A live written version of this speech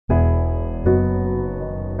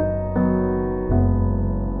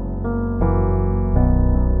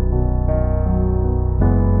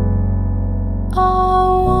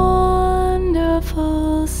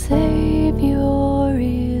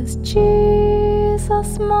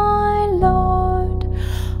my Lord,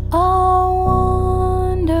 a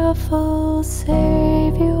wonderful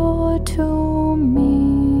Saviour to me.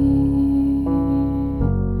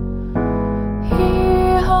 He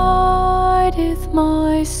hideth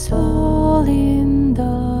my soul in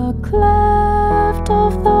the cleft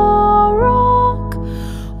of the rock,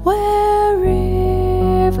 where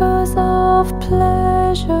rivers of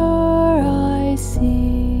pleasure I see.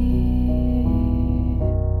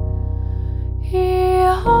 He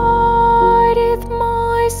hideth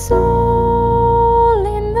my soul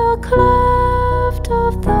in the cleft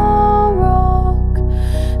of the rock,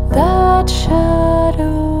 that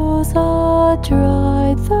shadows a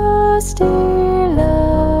dry, thirsty land.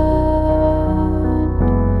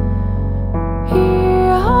 He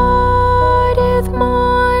hideth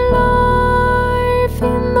my life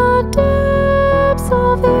in the depths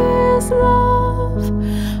of His love,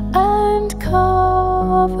 and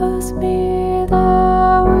covers me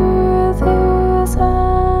there with His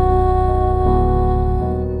hand,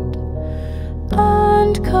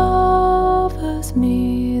 and covers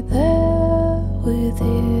me there with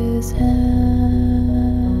His hand.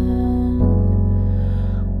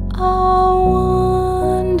 A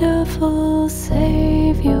wonderful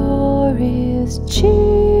Saviour is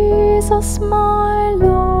Jesus my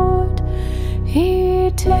Lord,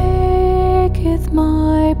 He taketh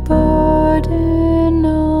my burden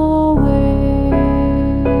away.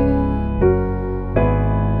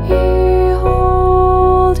 He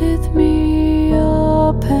holdeth me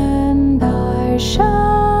up, and I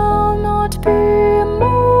shall not be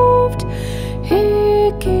moved.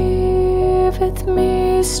 He giveth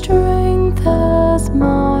me strength as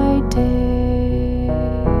my day.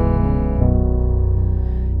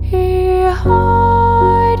 He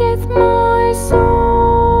hideth my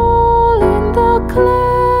soul in the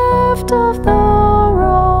cleft of the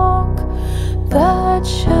rock, that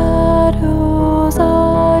shadows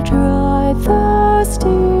a dry, thirsty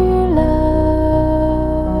land.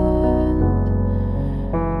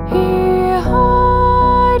 He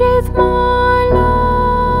hideth my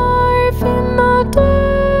life in the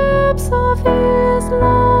depths of His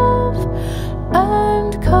love,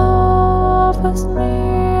 and covers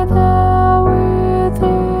me there with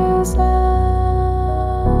His hand,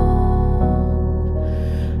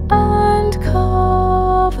 and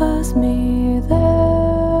covers me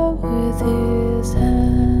there with His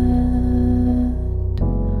hand.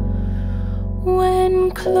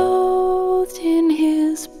 When clothed in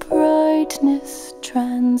His brightness,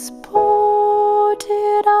 transported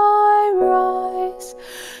I rise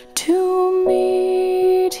to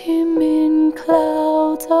meet Him in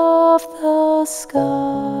clouds of the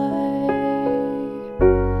sky.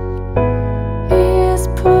 His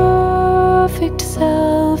perfect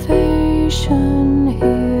salvation,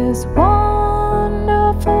 His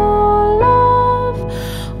wonderful love,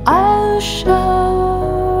 I'll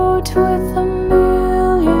shout with the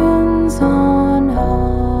millions on high.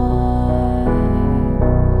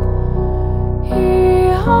 He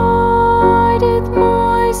hideth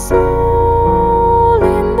my soul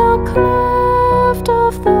in the cleft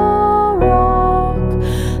of the rock,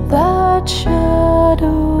 that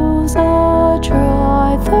shadows a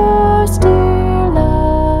dry, thirsty land.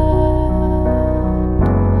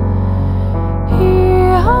 He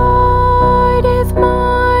hideth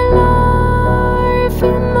my life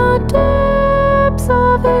in the depths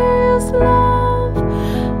of His love,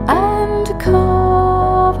 and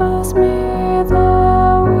covers me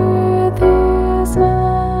there with His hand,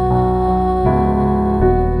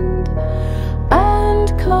 and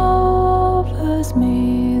covers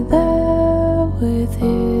me there with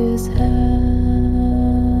His hand,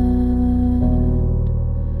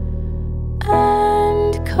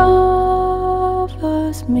 and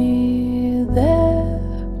covers me there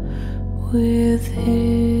with His